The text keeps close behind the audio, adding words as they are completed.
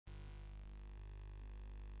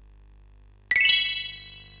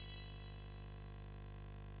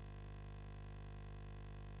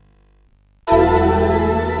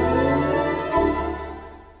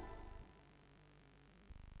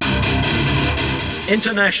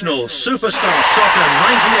International Superstar Soccer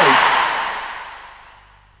 98.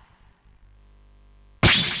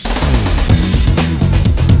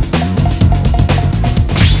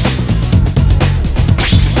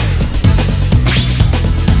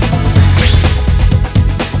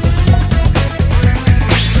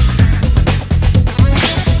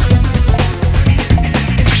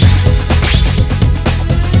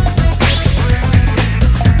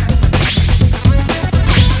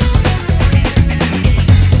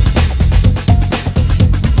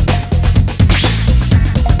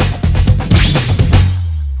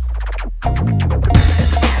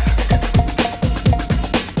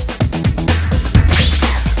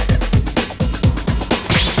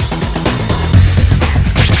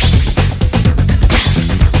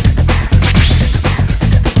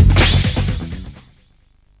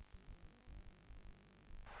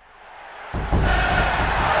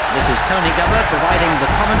 Tony Gubba providing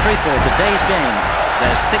the commentary for today's game.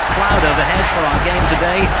 There's thick cloud overhead for our game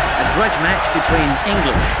today, a grudge match between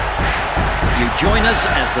England. You join us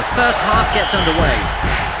as the first half gets underway.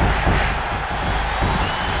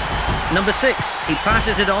 Number 6, he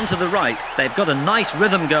passes it on to the right. They've got a nice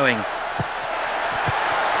rhythm going.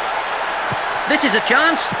 This is a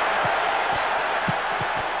chance.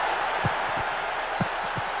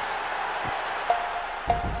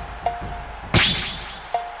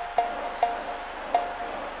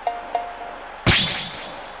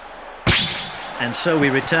 And so we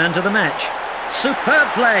return to the match.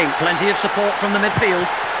 Superb play, plenty of support from the midfield.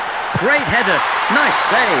 Great header, nice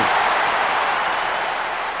save.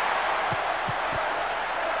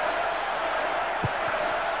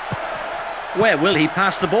 Where will he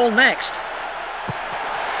pass the ball next?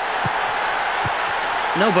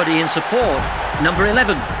 Nobody in support. Number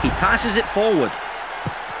 11, he passes it forward.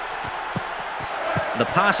 The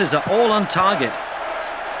passes are all on target.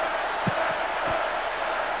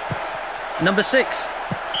 Number 6.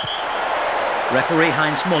 Referee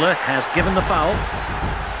Heinz Muller has given the foul.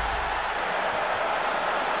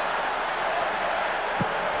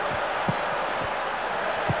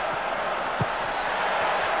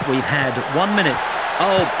 We've had 1 minute.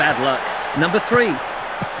 Oh, bad luck. Number 3.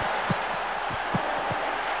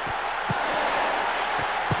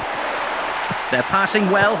 They're passing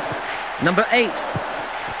well. Number 8.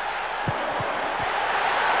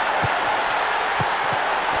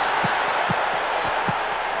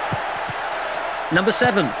 Number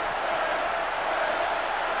 7.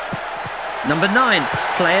 Number 9.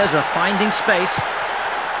 Players are finding space.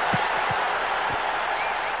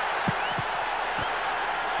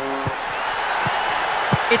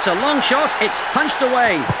 It's a long shot. It's punched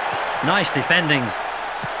away. Nice defending.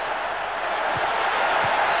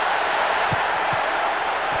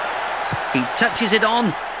 He touches it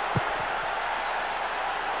on.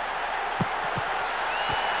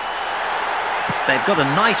 They've got a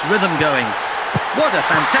nice rhythm going. What a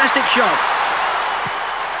fantastic shot.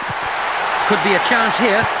 Could be a chance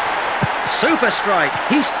here. Super strike.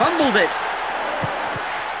 He's fumbled it.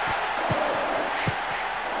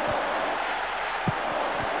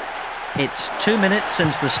 It's 2 minutes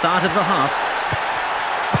since the start of the half.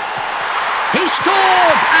 He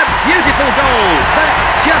scored! A beautiful goal. That's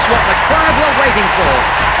just what the crowd were waiting for.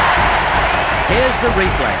 Here's the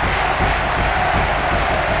replay.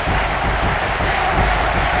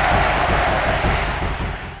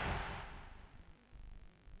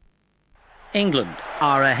 England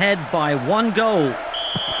are ahead by 1 goal.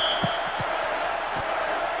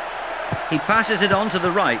 He passes it on to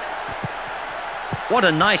the right. What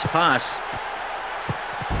a nice pass.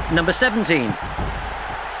 Number 17.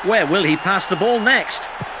 Where will he pass the ball next?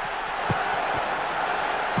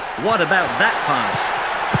 What about that pass?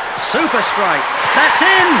 Super strike. That's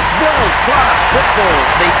in! World-class football.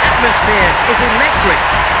 The atmosphere is electric.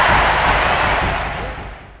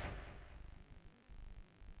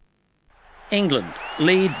 England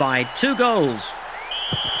lead by 2 goals.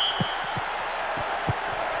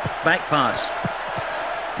 Back pass.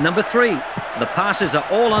 Number 3. The passes are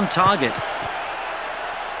all on target.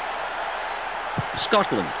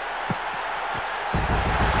 Scotland.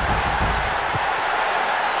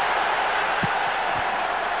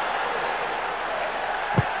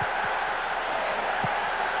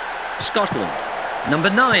 Scotland. Number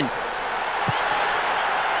 9.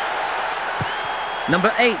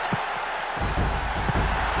 Number 8.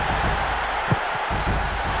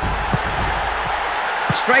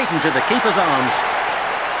 Straight into the keeper's arms.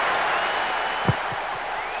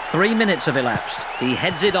 3 minutes have elapsed. He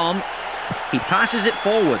heads it on. He passes it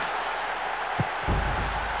forward.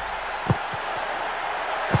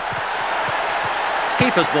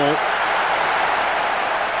 Keeper's ball.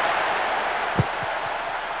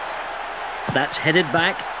 That's headed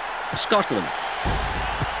back. Scotland.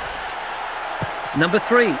 Number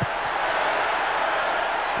 3.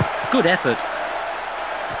 Good effort.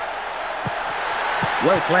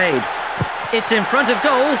 Well played. It's in front of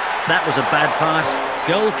goal. That was a bad pass.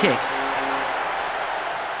 Goal kick.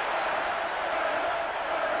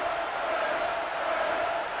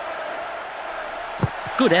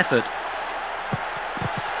 Good effort.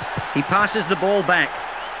 He passes the ball back.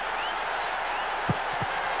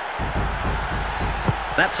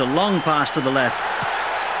 That's a long pass to the left.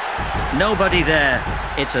 Nobody there.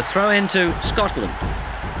 It's a throw into Scotland.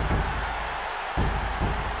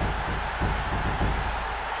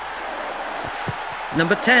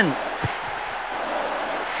 Number 10.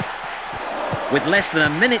 With less than a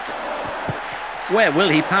minute. Where will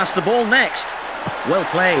he pass the ball next? Well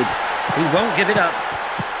played. He won't give it up.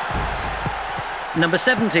 Number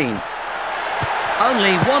 17.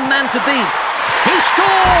 Only one man to beat. He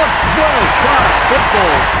scored! World-class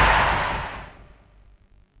football.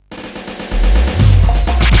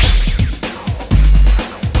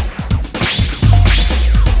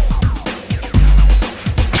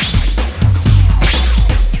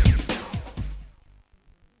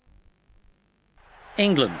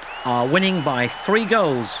 England are winning by 3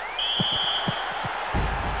 goals.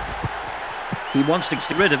 He wants to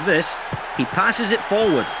get rid of this. He passes it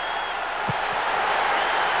forward.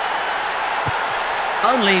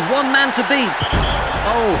 Only one man to beat.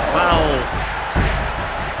 Oh, foul.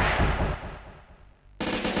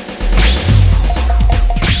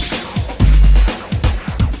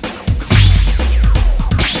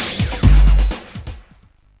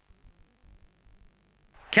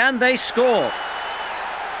 Can they score?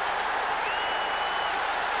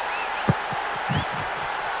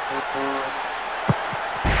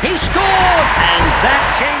 He scored! And that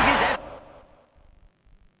changes it.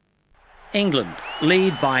 England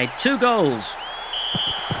lead by 2 goals.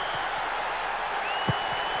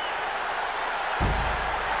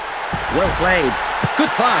 Well played. Good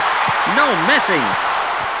pass. No messing.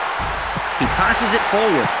 He passes it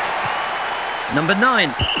forward. Number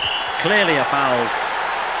 9. Clearly a foul.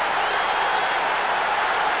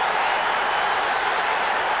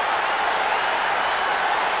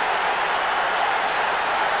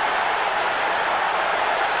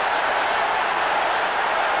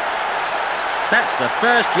 That's the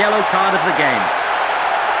first yellow card of the game.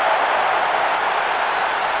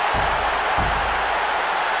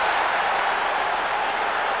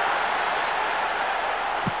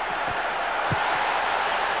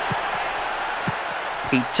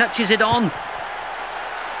 He touches it on.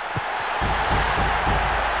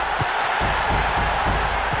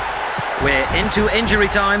 We're into injury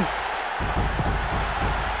time.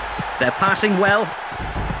 They're passing well.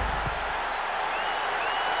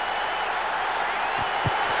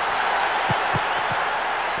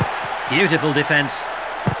 Beautiful defence.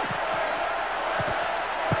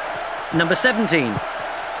 Number 17.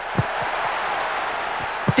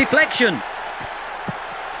 Deflection.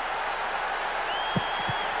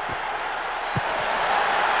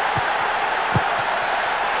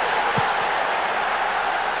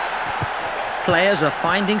 Players are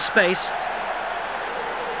finding space.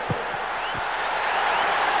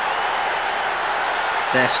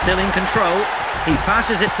 They're still in control. He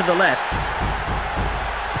passes it to the left.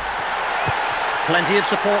 Plenty of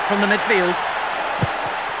support from the midfield.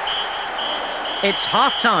 It's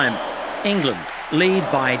half-time. England lead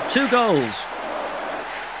by 2 goals.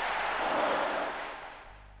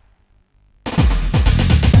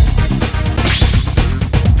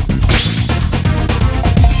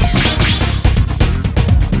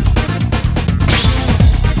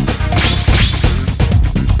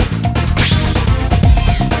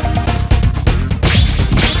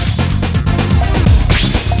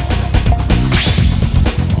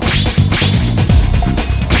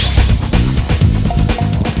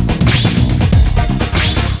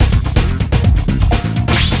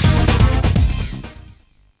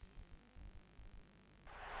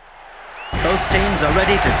 Both teams are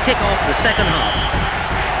ready to kick off the second half.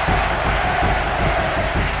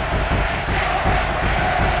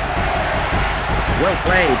 Well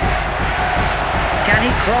played. Can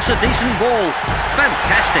he cross a decent ball?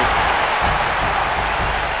 Fantastic.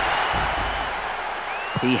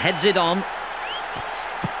 He heads it on.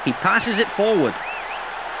 He passes it forward.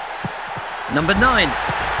 Number 9.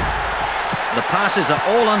 The passes are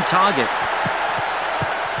all on target.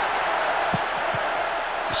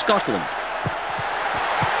 Scotland.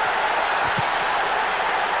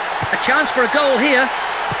 A chance for a goal here.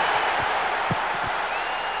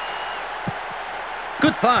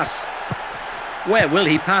 Good pass. Where will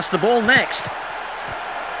he pass the ball next?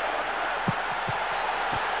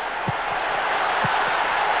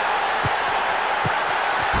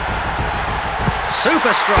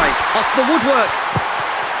 Super strike off the woodwork.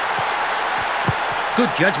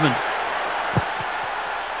 Good judgment.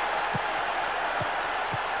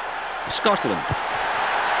 Scotland.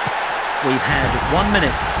 We've had 1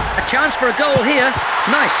 minute. A chance for a goal here.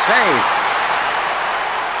 Nice save.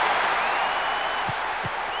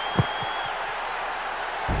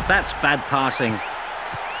 That's bad passing.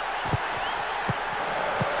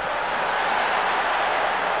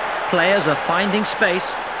 Players are finding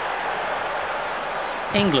space.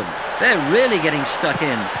 England, they're really getting stuck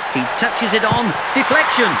in. He touches it on.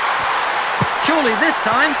 Deflection. Surely this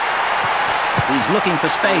time. He's looking for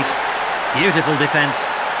space. Beautiful defence.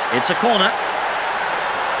 It's a corner.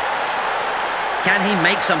 Can he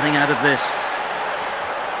make something out of this?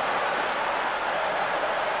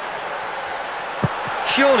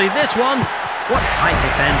 Surely this one. What tight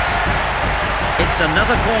defence. It's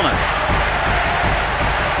another corner.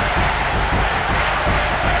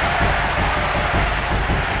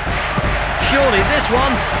 Surely this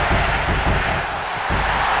one.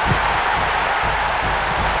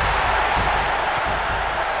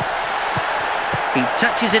 He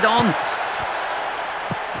touches it on.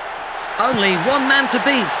 Only one man to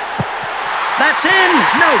beat. That's in!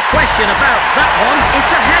 No question about that one.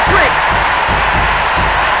 It's a hat-trick!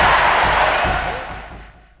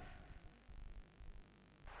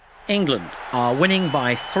 England are winning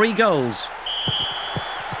by 3 goals.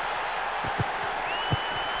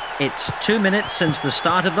 It's 2 minutes since the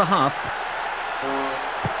start of the half.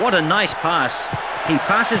 What a nice pass. He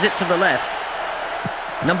passes it to the left.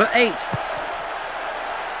 Number 8.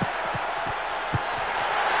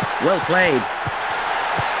 Well played.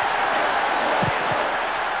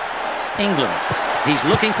 England. He's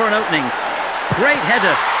looking for an opening. Great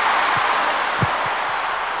header.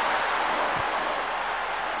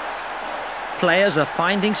 Players are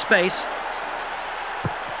finding space.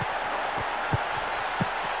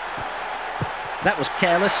 That was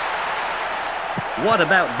careless. What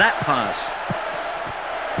about that pass?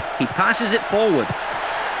 He passes it forward.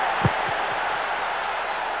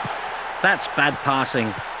 That's bad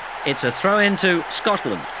passing. It's a throw into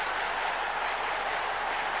Scotland.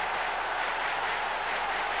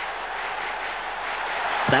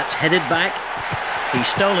 That's headed back. He's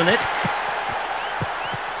stolen it.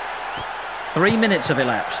 3 minutes have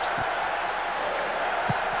elapsed.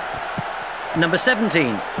 Number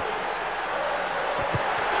 17.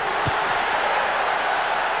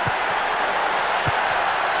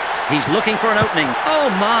 He's looking for an opening. Oh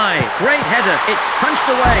my! Great header. It's punched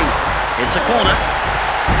away. It's a corner.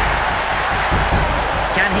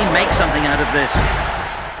 Can he make something out of this?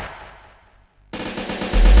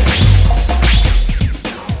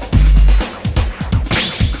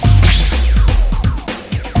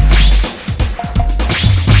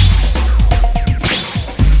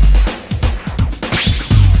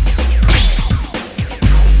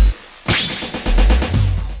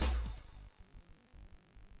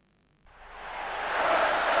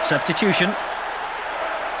 Substitution.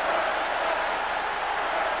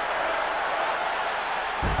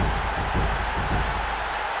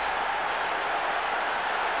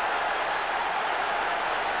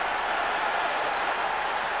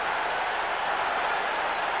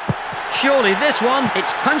 Surely this one.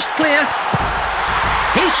 It's punched clear.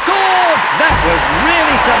 He scored! That was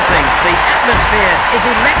really something. The atmosphere is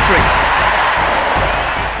electric.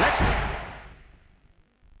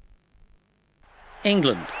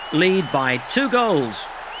 England lead by 2 goals.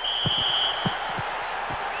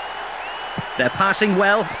 They're passing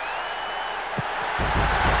well.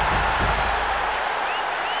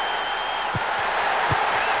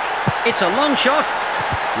 It's a long shot.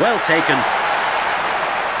 Well taken.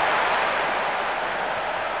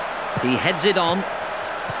 He heads it on.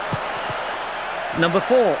 Number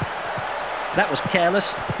 4. That was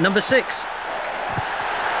careless. Number 6.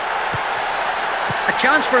 A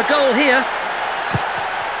chance for a goal here.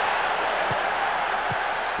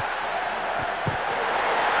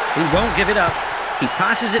 He won't give it up. He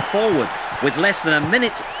passes it forward with less than a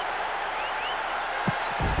minute.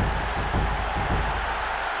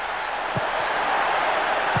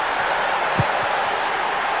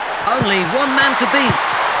 Only one man to beat.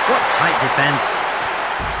 What tight defence.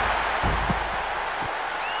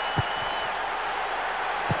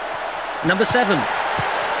 Number 7.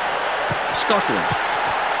 Scotland.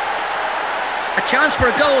 A chance for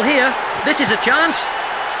a goal here. This is a chance.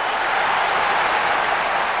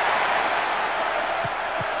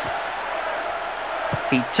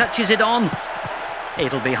 He touches it on.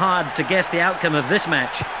 It'll be hard to guess the outcome of this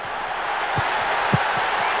match.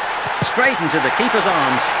 Straight into the keeper's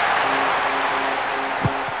arms.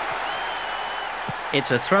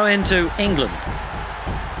 It's a throw into England.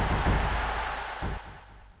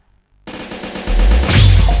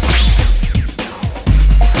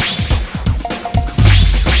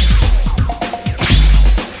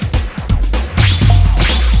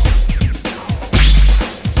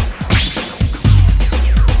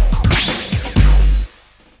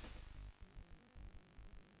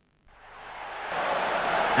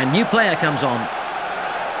 A new player comes on.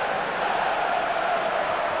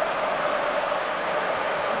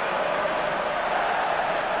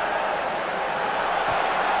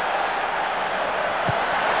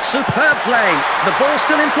 Superb play. The ball's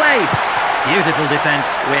still in play. Beautiful defence.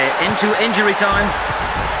 We're into injury time.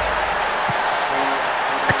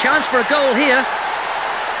 A chance for a goal here.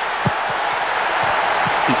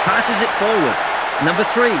 He passes it forward. Number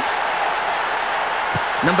 3.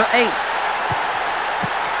 Number 8.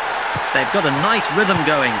 They've got a nice rhythm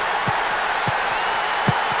going.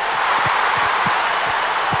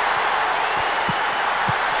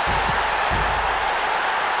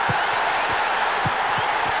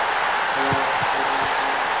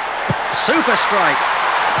 Super strike.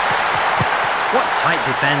 What tight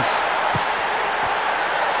defence.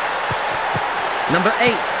 Number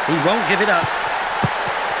 8, he won't give it up.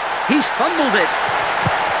 He's fumbled it.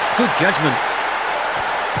 Good judgment.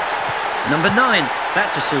 Number 9,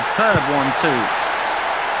 that's a superb one too.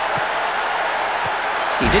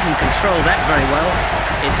 He didn't control that very well.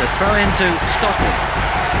 It's a throw into Scotland.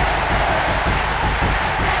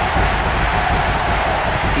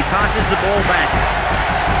 He passes the ball back.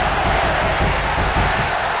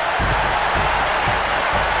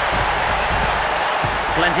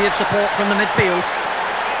 Plenty of support from the midfield.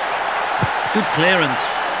 Good clearance.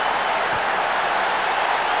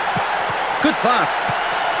 Good pass.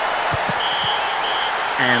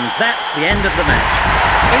 And that's the end of the match.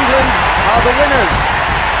 England are the winners.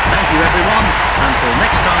 Thank you everyone. Until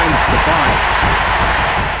next time, goodbye.